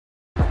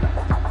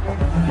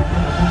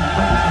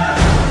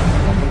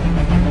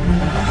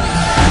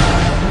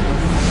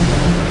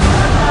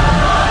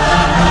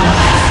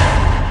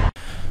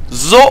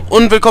So,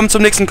 und willkommen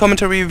zum nächsten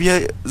Commentary.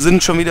 Wir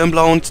sind schon wieder im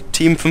blauen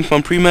Team,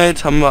 5-Mann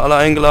Premade, haben wir alle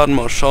eingeladen.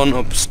 Mal schauen,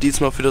 ob es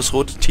diesmal für das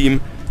rote Team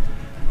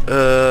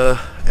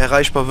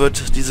erreichbar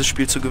wird, dieses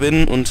Spiel zu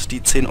gewinnen und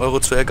die 10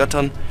 Euro zu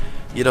ergattern.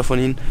 Jeder von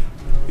ihnen.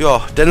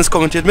 Ja, Dennis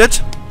kommentiert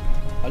mit.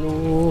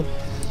 Hallo.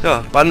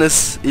 Ja, wann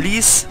ist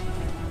Elise,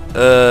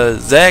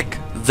 Zack,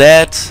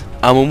 Zed,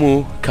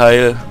 Amumu,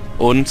 Kyle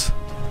und...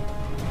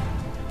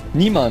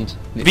 Niemand.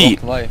 Nee, Wie?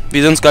 doch, zwei.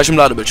 Wir sind uns gleich im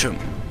Ladebildschirm.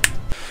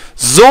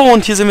 So,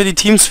 und hier sind wir die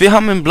Teams. Wir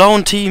haben im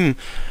blauen Team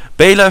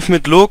Baylife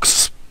mit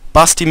Lux,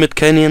 Basti mit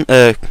Ken,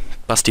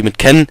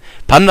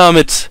 Panda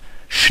mit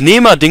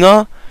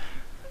Schneemerdinger,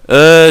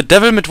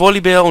 Devil mit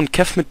Wollybär und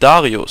Kev mit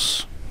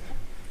Darius.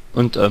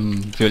 Und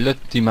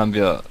violetten Team haben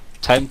wir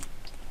Type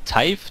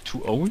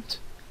to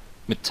Owned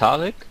mit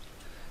Tarek,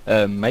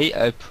 May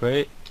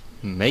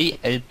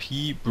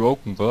LP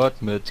Broken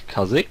Bird mit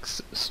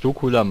Kha'Zix,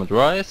 Stokula mit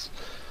Rice,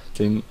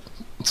 den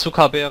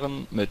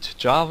Zuckerbären mit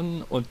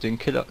Jarvan und den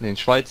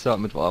Schweizer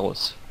mit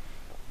Varus.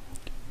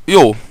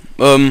 Jo,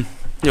 wir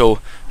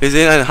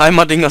sehen einen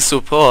Heimatdinger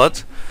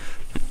Support.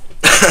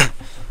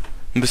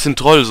 Ein bisschen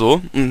Troll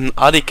so. Ein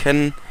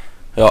Adiken.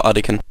 Ja,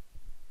 Adiken.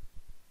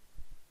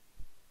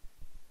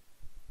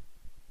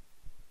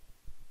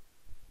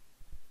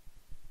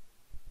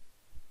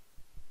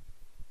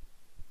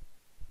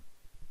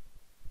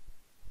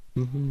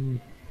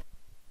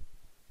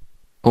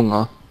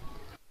 Hunger.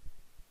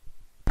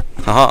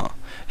 Haha.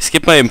 Ich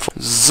gebe mal eben vor.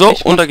 So,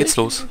 und da geht's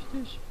los.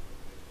 Richtig.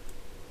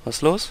 Was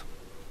ist los?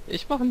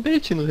 Ich mache ein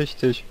Bildchen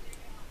richtig.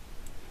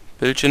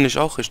 Bildchen nicht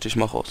auch richtig,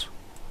 mach aus.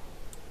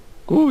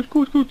 Gut,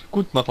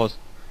 mach aus.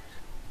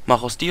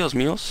 Mach aus Dios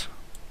Mios.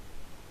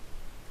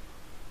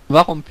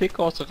 Warum Pick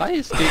aus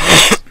Reis gegen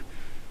uns?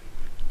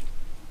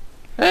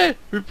 Hey,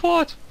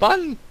 Report,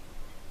 Bann!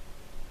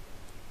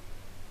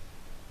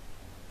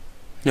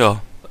 Ja.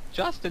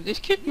 Justin,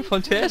 ich kicken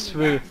von TS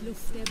will.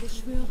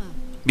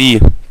 Wie?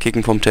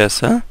 Kicken vom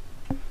Test, hä?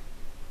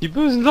 Die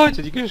bösen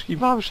Leute, die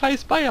geschrieben haben,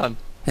 scheiß Bayern.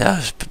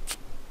 Ja,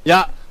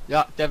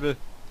 Ja, Devil.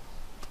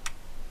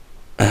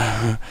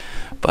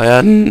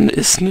 Bayern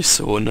ist nicht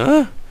so,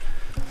 ne?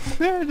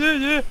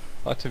 Nee.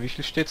 Warte, wie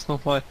viel steht's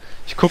nochmal?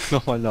 Ich guck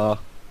nochmal nach.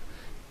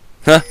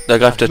 Ha, da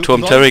greift der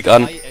Turm Tarek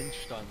an.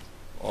 Endstand.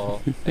 Oh,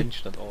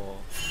 Endstand,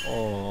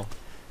 oh.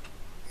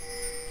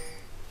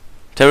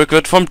 Tarek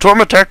wird vom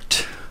Turm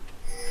attackt.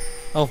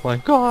 Oh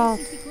mein Gott.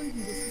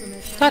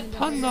 Das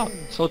Panda.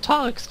 So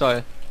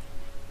Tarek-Style.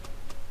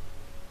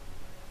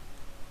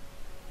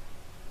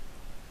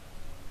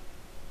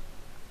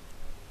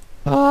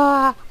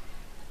 Ah.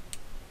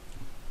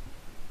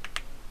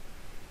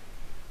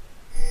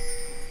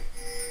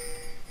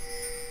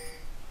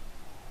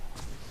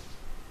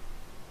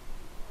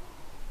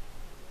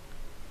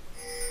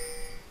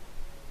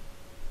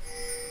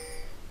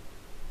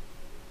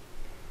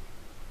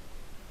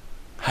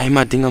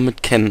 Heimatdinger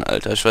mit Ken,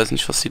 Alter. Ich weiß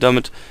nicht, was die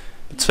damit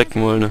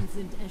bezwecken wollen, ne?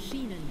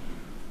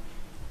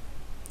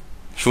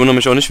 Ich wundere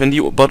mich auch nicht, wenn die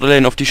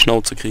Botlane auf die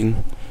Schnauze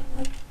kriegen.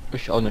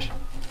 Ich auch nicht.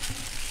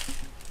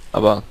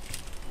 Aber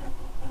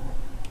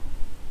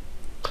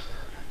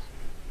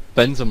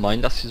wenn sie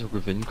meinen, dass sie so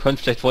gewinnen können,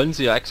 vielleicht wollen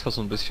sie ja extra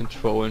so ein bisschen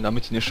trollen,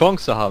 damit sie eine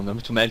Chance haben,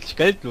 damit du mal endlich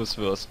geldlos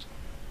wirst.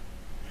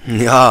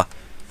 Ja.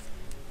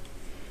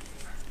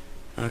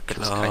 Na Das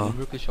ist keine klar.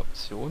 mögliche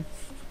Option.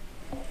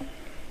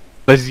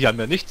 Weil sie haben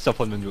ja nichts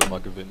davon, wenn du immer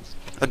gewinnst.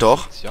 Ja,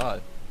 doch.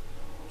 Potenzial.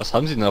 Was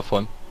haben sie denn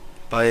davon?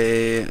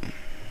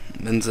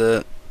 Wenn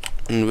sie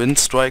einen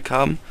Windstrike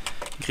haben,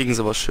 kriegen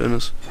sie was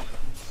Schönes.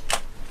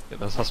 Ja,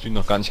 das hast du ihnen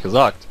noch gar nicht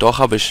gesagt. Doch,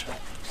 hab ich.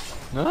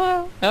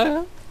 Ja.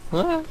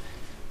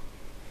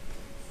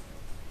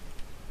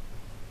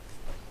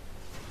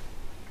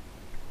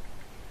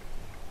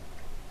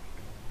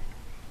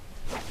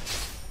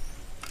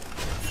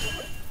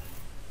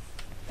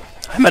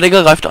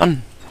 Heimatdinger greift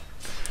an.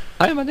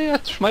 Einmal der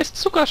schmeißt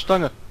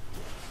Zuckerstange.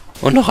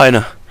 Und noch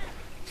eine.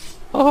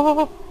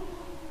 Oh,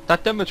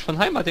 das Damage von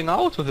Heimatdinger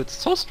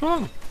Auto-Hits, so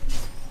strong.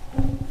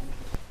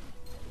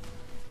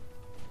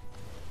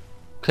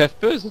 Kev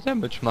böse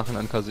Damage machen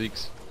an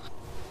Kha'Zix.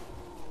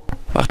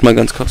 Warte mal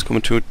ganz kurz,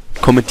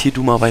 kommentier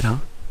du mal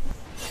weiter.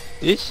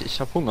 Ich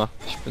hab Hunger.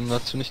 Ich bin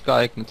dazu nicht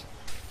geeignet.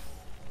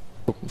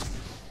 Gucken.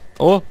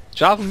 Oh,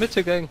 Jarvan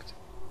Mitte gankt.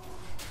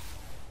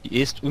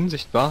 Die ist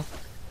unsichtbar.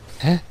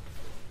 Hä?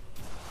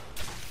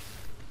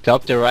 Ich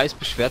glaube, der Rice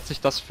beschwert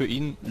sich, dass für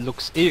ihn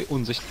Lux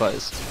unsichtbar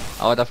ist.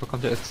 Aber dafür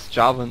kommt er jetzt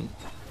Jarvan.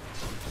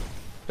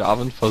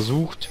 Jarvan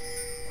versucht,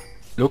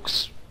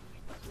 Lux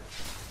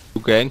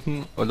zu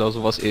ganken oder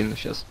sowas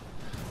ähnliches.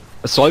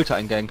 Es sollte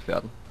ein Gank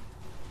werden.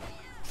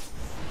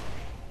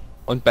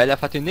 Und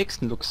Baylife hat den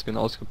nächsten Lux-Skin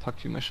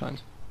ausgepackt, wie mir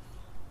scheint.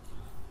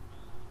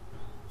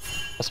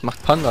 Was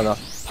macht Panda da?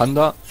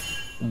 Panda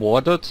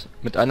wardet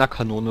mit einer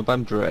Kanone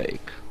beim Drake.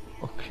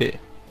 Okay.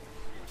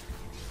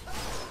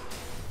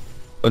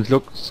 Und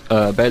Lux,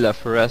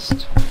 Baylife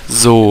Rest.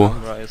 So.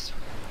 Rice.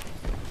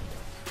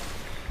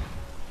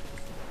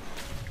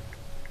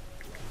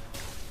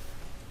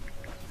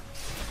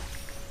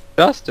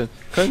 Justin,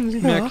 können Sie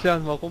mir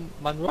erklären, warum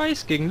man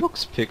Rice gegen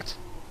Lux pickt?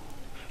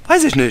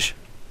 Weiß ich nicht.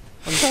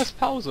 Und da ist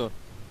Pause.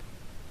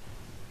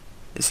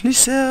 Ist nicht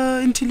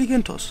sehr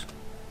intelligentos.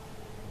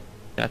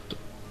 Ja,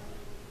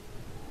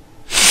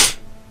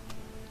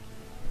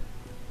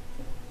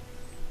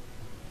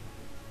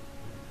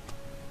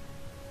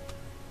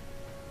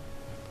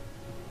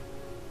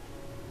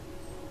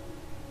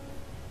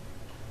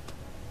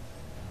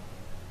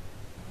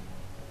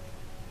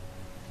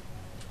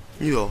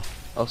 Ja.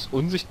 aus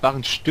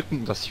unsichtbaren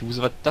Stücken das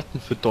User, was das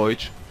denn für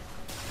Deutsch?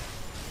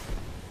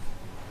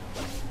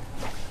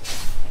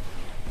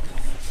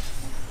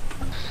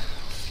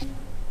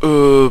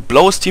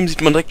 Blaues Team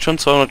sieht man direkt schon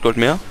 200 Gold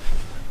mehr.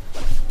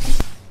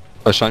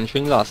 Wahrscheinlich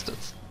wegen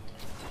Lasteds.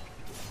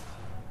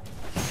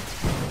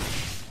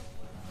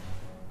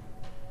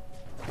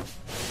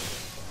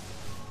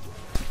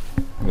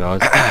 Ja.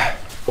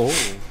 Oh.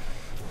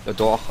 Ja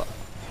doch.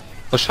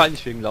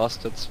 Wahrscheinlich wegen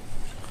Lasteds.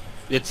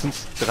 Jetzt sind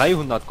es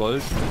 300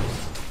 Gold.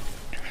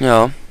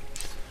 Ja.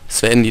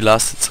 Das werden die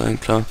Last sein,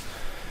 klar.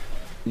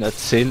 In der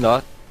 10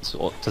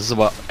 so, das ist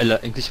aber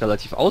eigentlich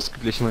relativ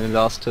ausgeglichen in den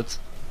Lasteds.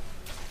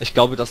 Ich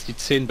glaube, dass die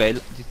 10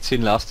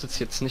 Lasteds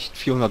jetzt nicht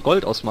 400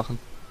 Gold ausmachen.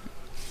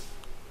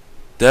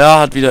 Da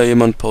hat wieder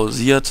jemand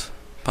pausiert.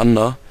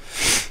 Panda.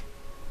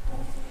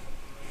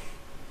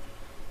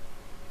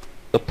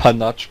 Der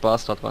Panda hat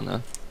Spaß daran,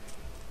 ne?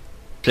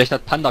 Vielleicht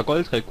hat Panda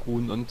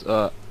Goldrek-Ruhen und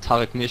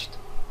Tarek nicht.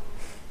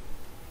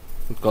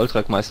 Und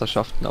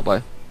Goldrek-Meisterschaften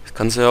dabei. Das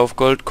kannst du ja auf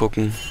Gold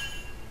gucken.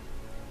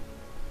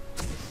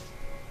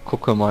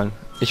 Gucke mal.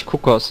 Ich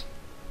gucke es.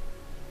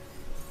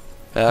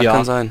 Ja,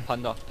 kann sein.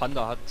 Panda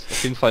hat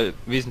auf jeden Fall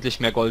wesentlich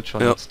mehr Gold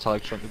schon als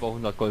Tarek, schon über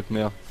 100 Gold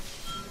mehr.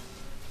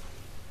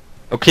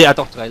 Okay, er hat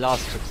auch 3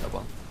 Last-Tricks,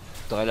 aber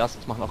 3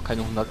 Last machen auch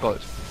keine 100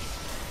 Gold.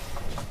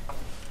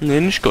 Nee,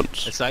 nicht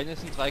ganz. Es sei denn,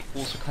 es sind 3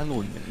 große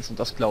Kanonen und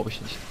das glaube ich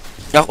nicht.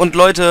 Ach, und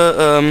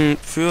Leute,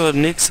 für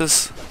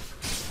nächstes,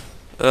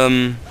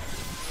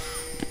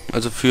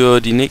 also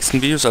für die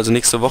nächsten Videos, also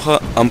nächste Woche,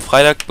 am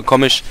Freitag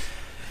bekomme ich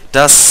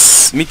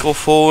das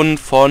Mikrofon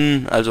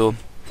von, also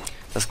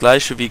das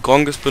gleiche wie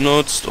Gronk es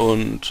benutzt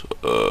und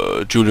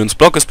Julians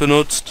Blog es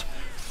benutzt.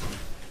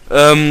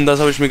 Das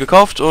habe ich mir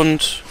gekauft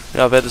und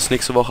ja, werde es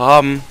nächste Woche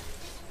haben,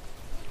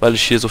 weil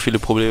ich hier so viele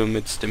Probleme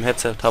mit dem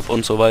Headset habe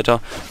und so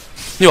weiter.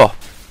 Ja.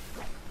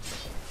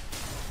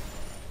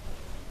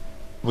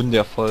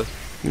 Wundervoll.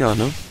 Ja,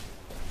 ne?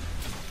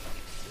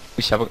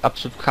 Ich habe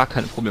absolut gar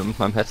keine Probleme mit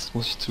meinem Headset,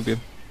 muss ich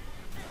zugeben.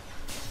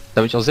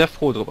 Da bin ich auch sehr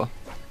froh drüber.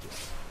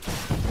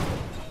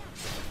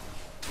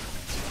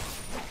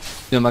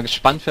 Bin mal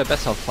gespannt, wer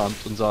besser farmt.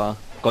 Unser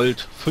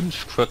Gold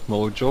 5 Crack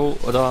Mojo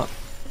oder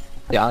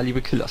ja,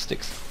 liebe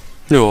Killersticks.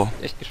 Jo.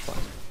 Echt gespannt.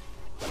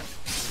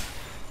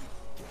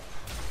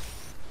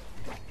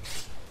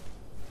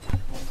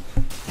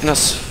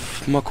 Das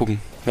mal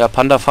gucken. Ja,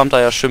 Panda farmt da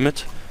ja schön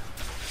mit.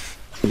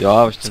 Ja,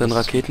 aber ich Seinen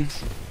Raketen.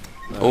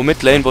 Oh,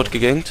 mit Lane wird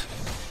gegankt.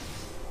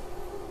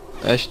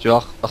 Echt,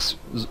 ja. Ach,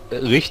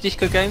 richtig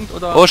gegankt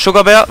oder? Oh,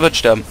 Sugar Bear wird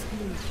sterben.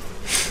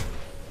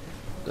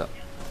 Ja.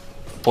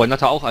 Vorhin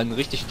hat er auch einen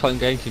richtig tollen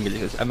Gank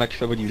hingelegt. Ist einmal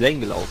quer über die Lane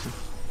gelaufen.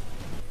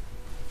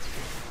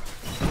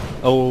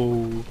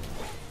 Oh.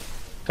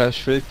 Kein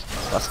Schild.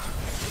 Was?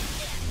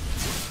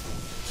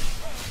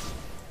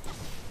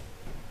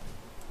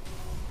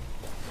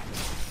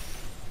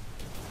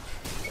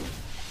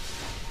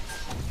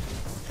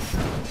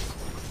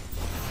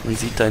 Man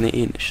sieht deine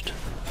eh nicht.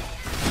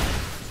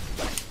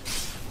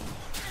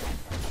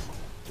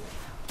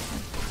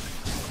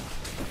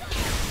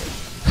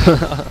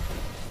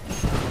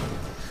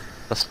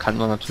 Das kann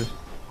man natürlich.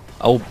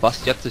 Oh,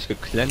 Basti hat sich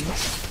geklänzt.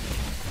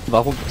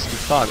 Warum ist die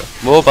Frage?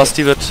 Wo,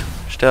 Basti wird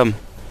sterben.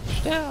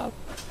 Sterb!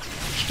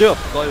 Stirb,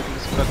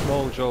 goldenes Black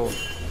Mojo.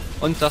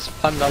 Und das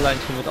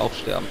Panda-Leinchen wird auch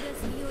sterben.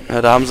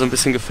 Ja, da haben sie ein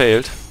bisschen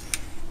gefailt.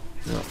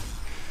 Ja.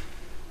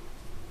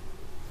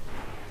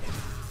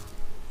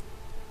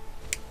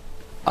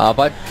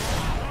 Aber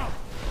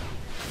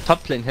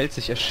Toplane hält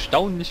sich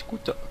erstaunlich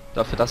gut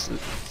dafür, dass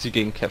sie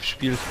gegen Kev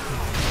spielt.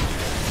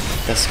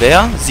 Das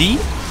wäre sie?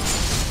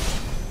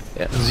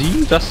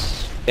 Sie? Das?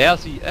 Er,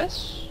 sie,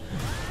 es?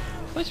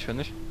 Weiß ich ja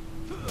nicht.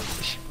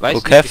 Ich weiß Oh,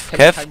 nicht. Kev, Ich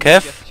kenn keinen,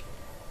 Kev.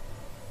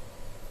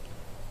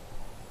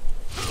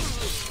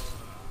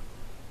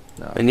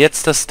 Ja. Wenn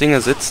jetzt das Ding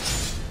sitzt...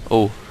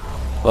 Oh,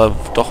 war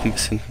doch ein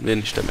bisschen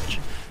wenig Damage.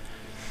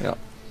 Ja.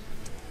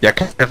 Ja,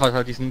 Kev hat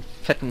halt diesen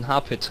fetten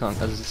HP-Trank,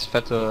 also dieses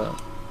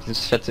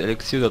fette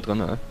Elixier da drin,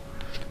 ne?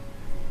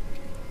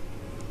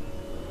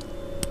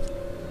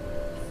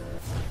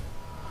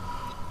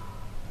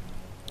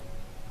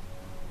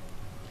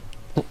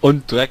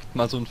 Und direkt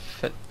mal so ein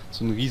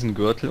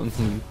Riesengürtel und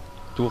ein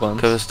Duran.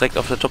 Kev ist direkt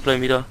auf der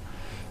Toplane wieder.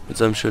 Mit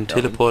seinem schönen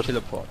Teleport.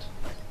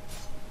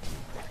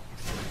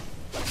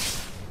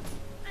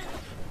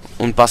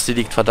 Und Basti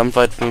liegt verdammt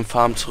weit mit dem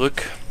Farm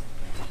zurück.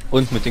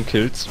 Und mit den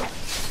Kills.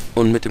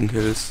 Und mit dem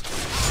Kills.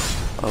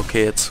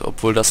 Okay, jetzt,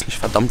 obwohl das nicht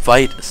verdammt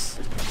weit ist.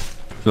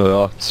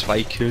 Naja,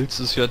 2 Kills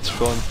ist jetzt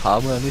schon,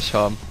 haben wir nicht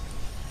haben.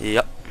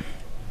 Ja.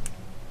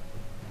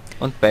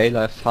 Und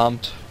Baylor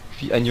farmt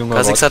wie ein junger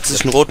Kasix hat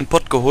sich einen roten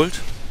Pot geholt.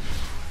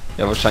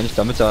 Ja, wahrscheinlich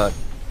damit er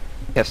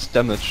Kev's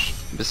Damage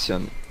ein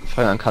bisschen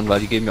feuern kann, weil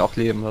die geben ja auch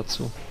Leben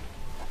dazu.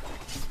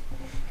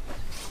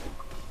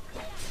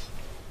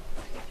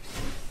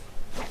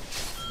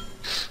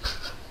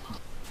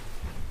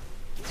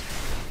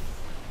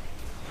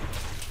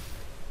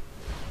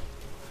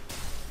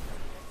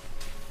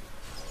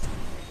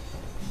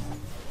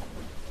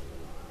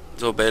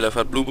 So, Bailiff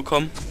hat Blue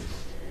bekommen.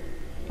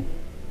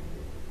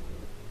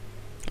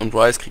 Und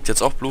Rice kriegt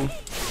jetzt auch Blue.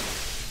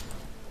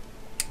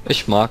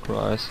 Ich mag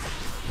Rice.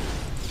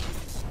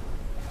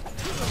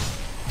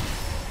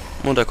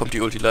 Und da kommt die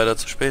Ulti leider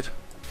zu spät.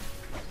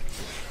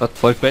 Was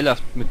wollte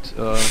Bailiff mit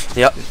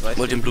Ja,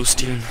 wollte den Blue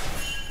stehlen.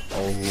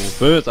 Oh,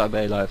 böser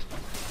Bailiff.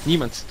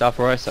 Niemand darf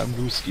Rice am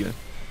Blue stehlen.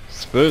 Das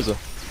ist böse.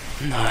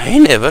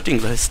 Nein, er wird ihn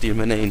gleich stehlen,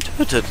 wenn er ihn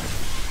tötet.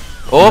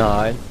 Oh,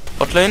 Nein.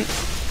 Botlane.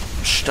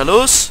 Da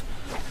los.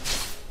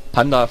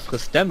 Panda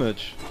frisst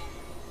Damage.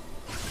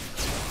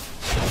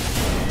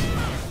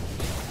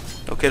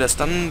 Okay, das ist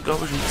dann,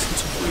 glaube ich, ein bisschen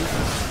zu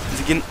früh.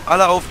 Sie gehen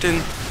alle auf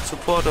den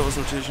Supporter, was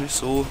natürlich nicht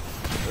so...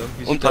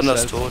 Irgendwie Und sieht das Panda ist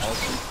seltsam tot. aus.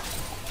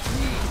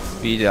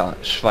 Wie der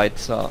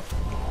Schweizer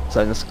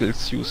seine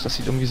Skills use. Das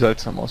sieht irgendwie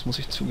seltsam aus, muss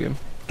ich zugeben.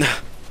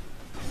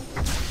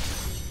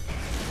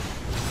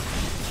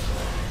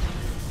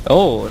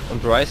 Oh,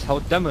 und Rice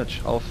haut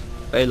Damage auf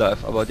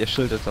Bailiff, aber der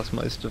schildert das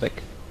meiste weg.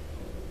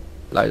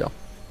 Leider.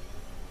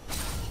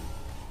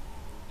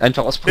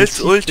 Einfach aus Prinzip.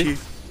 Jetzt Ulti.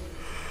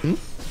 Hm?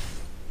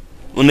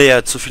 Und ne, er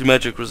hat zu viel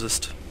Magic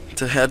Resist.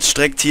 Der Herz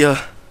streckt hier.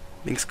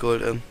 Links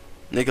Gold,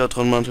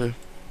 Negatron Mantel.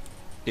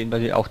 Den bei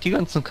dir auch die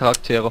ganzen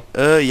Charaktere.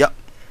 Ja.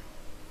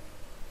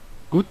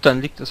 Gut,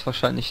 dann liegt es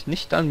wahrscheinlich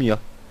nicht an mir.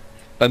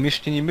 Bei mir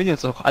stehen die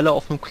Minions auch alle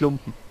auf einem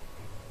Klumpen.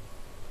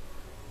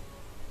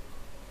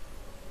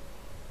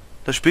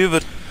 Das Spiel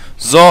wird...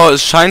 So,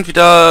 es scheint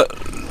wieder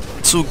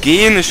zu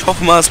gehen. Ich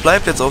hoffe mal, es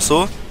bleibt jetzt auch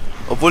so.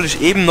 Obwohl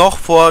ich eben noch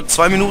vor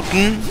 2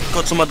 Minuten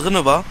kurz noch mal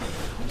drinne war.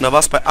 Und da war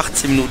es bei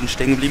 18 Minuten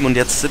stehen geblieben und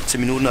jetzt 17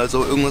 Minuten.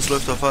 Also irgendwas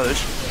läuft da falsch.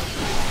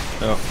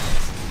 Ja.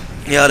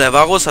 Ja, der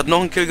Varus hat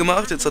noch einen Kill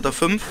gemacht. Jetzt hat er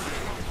 5.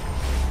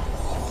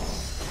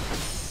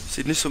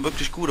 Sieht nicht so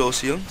wirklich gut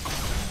aus hier.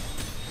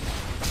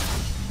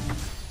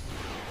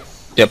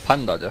 Der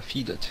Panda, der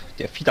feedet.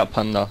 Der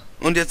Fiederpanda.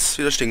 Und jetzt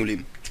wieder stehen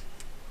geblieben.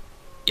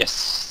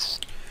 Yes.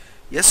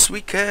 Yes,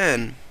 we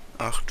can.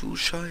 Ach du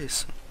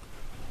Scheiße.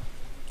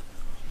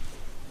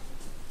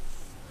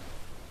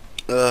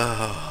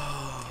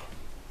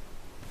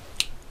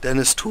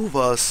 Dennis, tu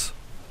was.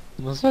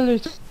 Was soll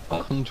ich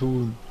machen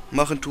tun?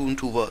 Machen, tun,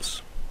 tu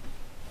was.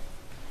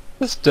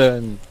 Was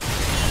denn?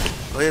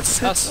 Aber jetzt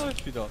Hits.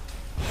 läuft wieder.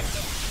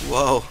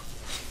 Wow.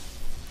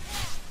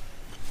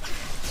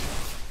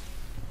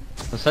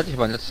 Das hatte ich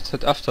aber in letzter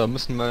Zeit öfter.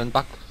 Müssen wir einen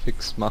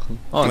Bugfix machen.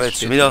 Oh, Aber jetzt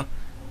schon wieder.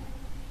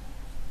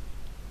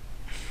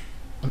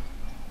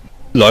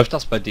 Läuft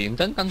das bei denen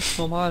denn ganz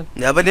normal?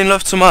 Ja, bei denen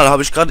läuft's normal.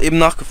 Habe ich gerade eben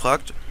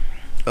nachgefragt.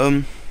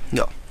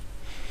 Ja.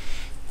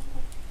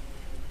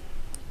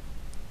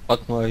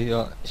 Frag mal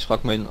hier. Ich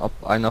frag mal ihn, ob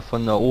einer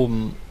von da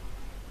oben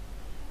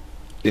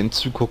den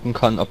zugucken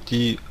kann, ob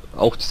die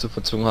auch diese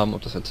Verzögerung haben,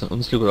 ob das jetzt an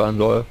uns liegt oder an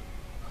LOL.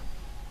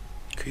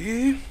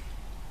 Okay.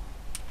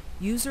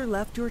 User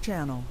left your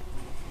channel.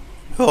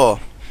 Ja.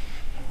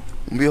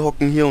 Und wir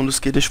hocken hier und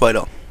es geht nicht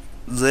weiter.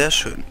 Sehr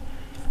schön.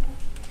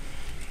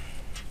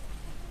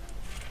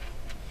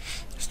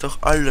 Ist doch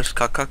alles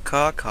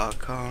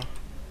KKKKK.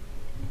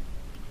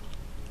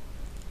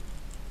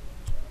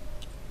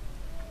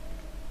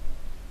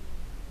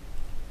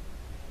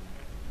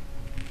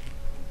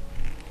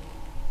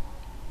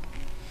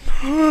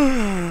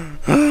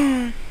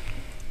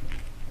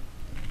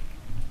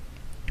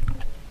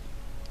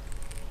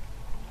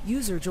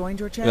 User joined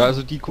your channel. Ja,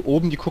 also die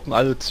oben, die gucken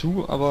alle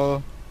zu,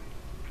 aber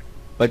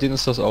bei denen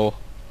ist das auch.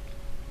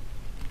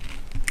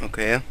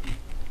 Okay.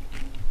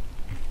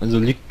 Also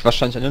liegt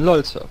wahrscheinlich an den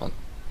LOL-Servern.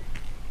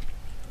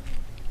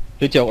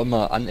 Steht ja auch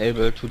immer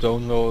unable to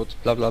download,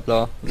 bla bla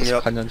bla. Das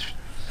Ja. kann ja nicht.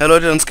 Ja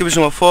Leute, dann skippe ich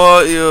nochmal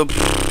vor. Ihr,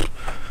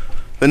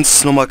 wenn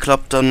es nochmal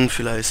klappt, dann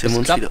vielleicht sehen wir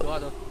uns wieder.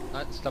 Gerade.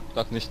 Nein, es klappt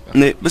gerade nicht mehr.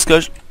 Nee, bis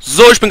gleich.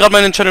 So, ich bin gerade mal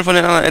in den Channel von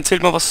den anderen.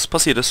 Erzählt mal, was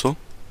passiert ist so.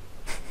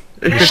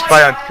 Ich bin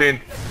 2-1-10.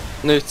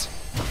 Nichts.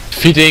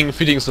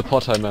 Feeding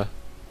Support Timer.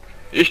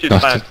 Ich stehe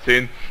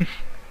 2-1-10.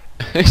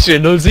 Ich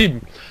stehe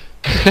 07.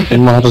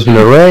 Immer hat das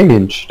wieder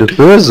Range, der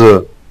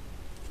Böse.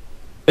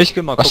 Ich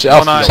geh mal Was gucken.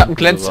 auf, nein. ich hab einen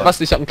Glänz, was?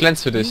 Ich hab einen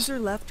Glänz für dich. User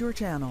left your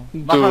channel.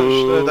 Mach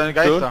mal deine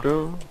Geister.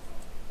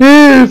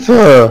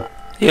 Hilfe!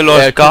 Hier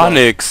läuft gar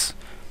genau. nichts.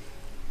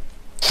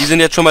 Die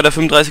sind jetzt schon bei der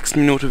 35.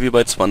 Minute wie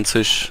bei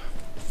 20.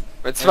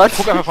 Bei Ja,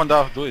 guck einfach von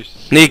da durch.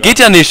 Nee, geht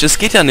ja nicht, es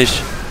geht ja nicht.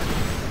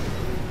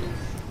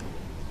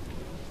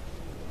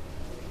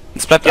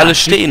 Jetzt bleibt alles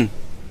stehen.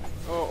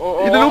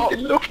 In der Luft, in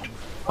der Luft.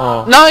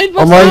 Nein,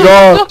 was? Oh mein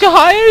Gott! Doch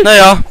geheilt!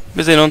 Naja,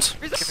 wir sehen uns.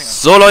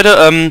 So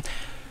Leute,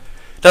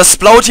 das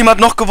blaue Team hat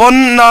noch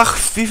gewonnen nach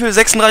wie viel?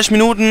 36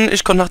 Minuten.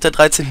 Ich konnte nach der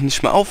 13.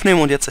 nicht mehr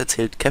aufnehmen und jetzt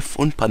erzählt Kev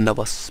und Panda,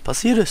 was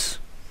passiert ist.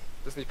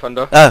 Das ist nicht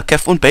Panda.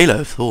 Kev und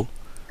Bailiff, so.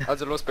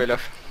 Also los,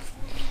 Bailiff.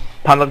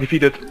 Panda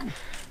defeated.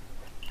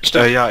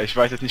 Ja, ich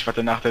weiß jetzt nicht, was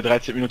da nach der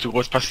 13 Minute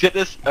groß passiert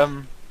ist.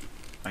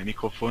 mein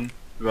Mikrofon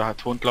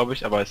übertont, glaube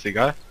ich, aber ist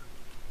egal.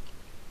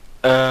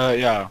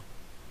 Ja.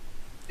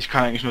 Ich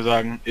kann eigentlich nur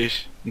sagen,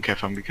 und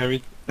Kev haben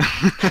gecarried.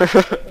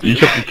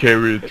 Ich hab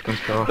gecarried,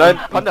 ganz klar. Nein,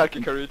 Panda hat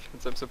gecarried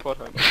mit seinem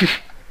Support-Heim.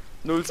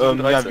 0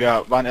 Ja,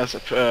 wir waren erst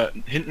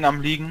hinten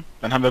am Liegen,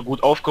 dann haben wir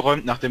gut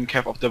aufgeräumt, nachdem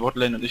Kev auf der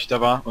Botlane und ich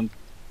da war und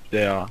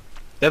der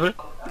Devil.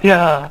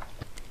 Ja.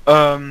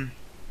 Waren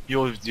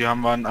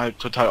halt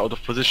total out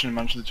of position in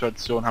manchen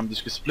Situationen, haben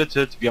sich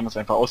gesplittet, wir haben es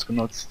einfach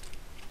ausgenutzt.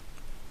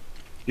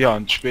 Ja,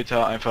 und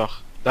später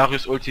einfach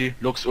Darius Ulti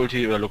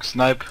oder Lux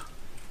Snipe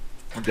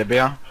und der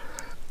Bär.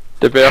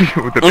 Der Bär.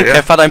 Und der Und Bär.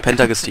 Kev hat einen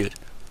Penta gestealt.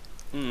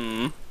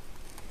 Mhm.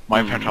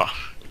 Mein Penta.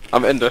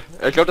 Am Ende.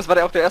 Ich glaube, das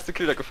war auch der erste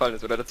Kill, der gefallen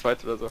ist, oder der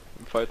zweite oder so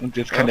im Fight. Und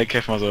jetzt kann der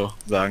Kev mal so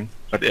sagen,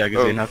 was er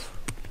gesehen hat.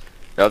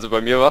 Ja, also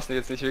bei mir war es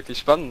jetzt nicht wirklich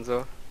spannend,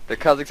 so. Der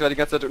K6 war die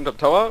ganze Zeit unterm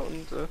Tower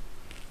und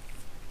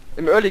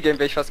im Early Game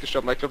wäre ich fast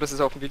gestorben, aber ich glaube, das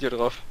ist auf dem Video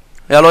drauf.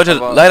 Ja Leute,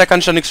 Aber- leider kann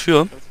ich da nichts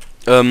für.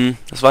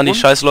 Das waren die Und?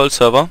 scheiß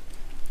LOL-Server.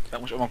 Da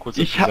muss ich auch mal kurz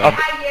Ich dazu hab... sagen.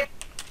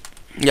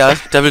 Ja,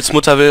 Devils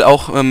Mutter will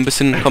auch ein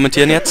bisschen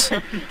kommentieren jetzt.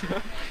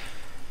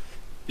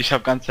 Ich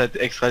habe ganze Zeit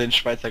extra den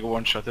Schweizer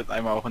gewone-shottet,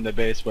 einmal auch in der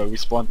Base, wo er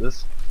respawned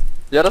ist.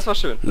 Ja, das war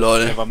schön.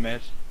 LOL. Der war mad.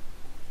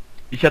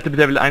 Ich hatte mit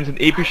Level 1 einen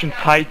epischen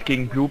Fight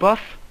gegen Blue Buff,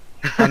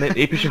 dann einen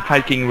epischen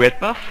Fight gegen Red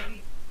Buff,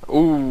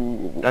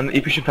 dann einen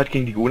epischen Fight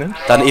gegen die Golems.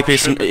 Dann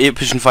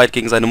epischen Fight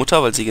gegen seine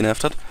Mutter, weil sie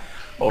genervt hat.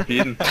 Auf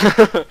jeden.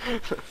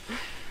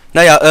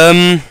 Naja,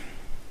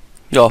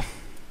 ja.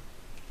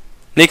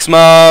 Nächstes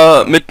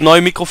Mal mit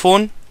neuem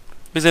Mikrofon.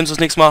 Wir sehen uns das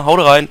nächste Mal. Haut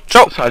rein.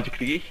 Ciao. Das alte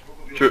kriege ich.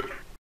 Tschö.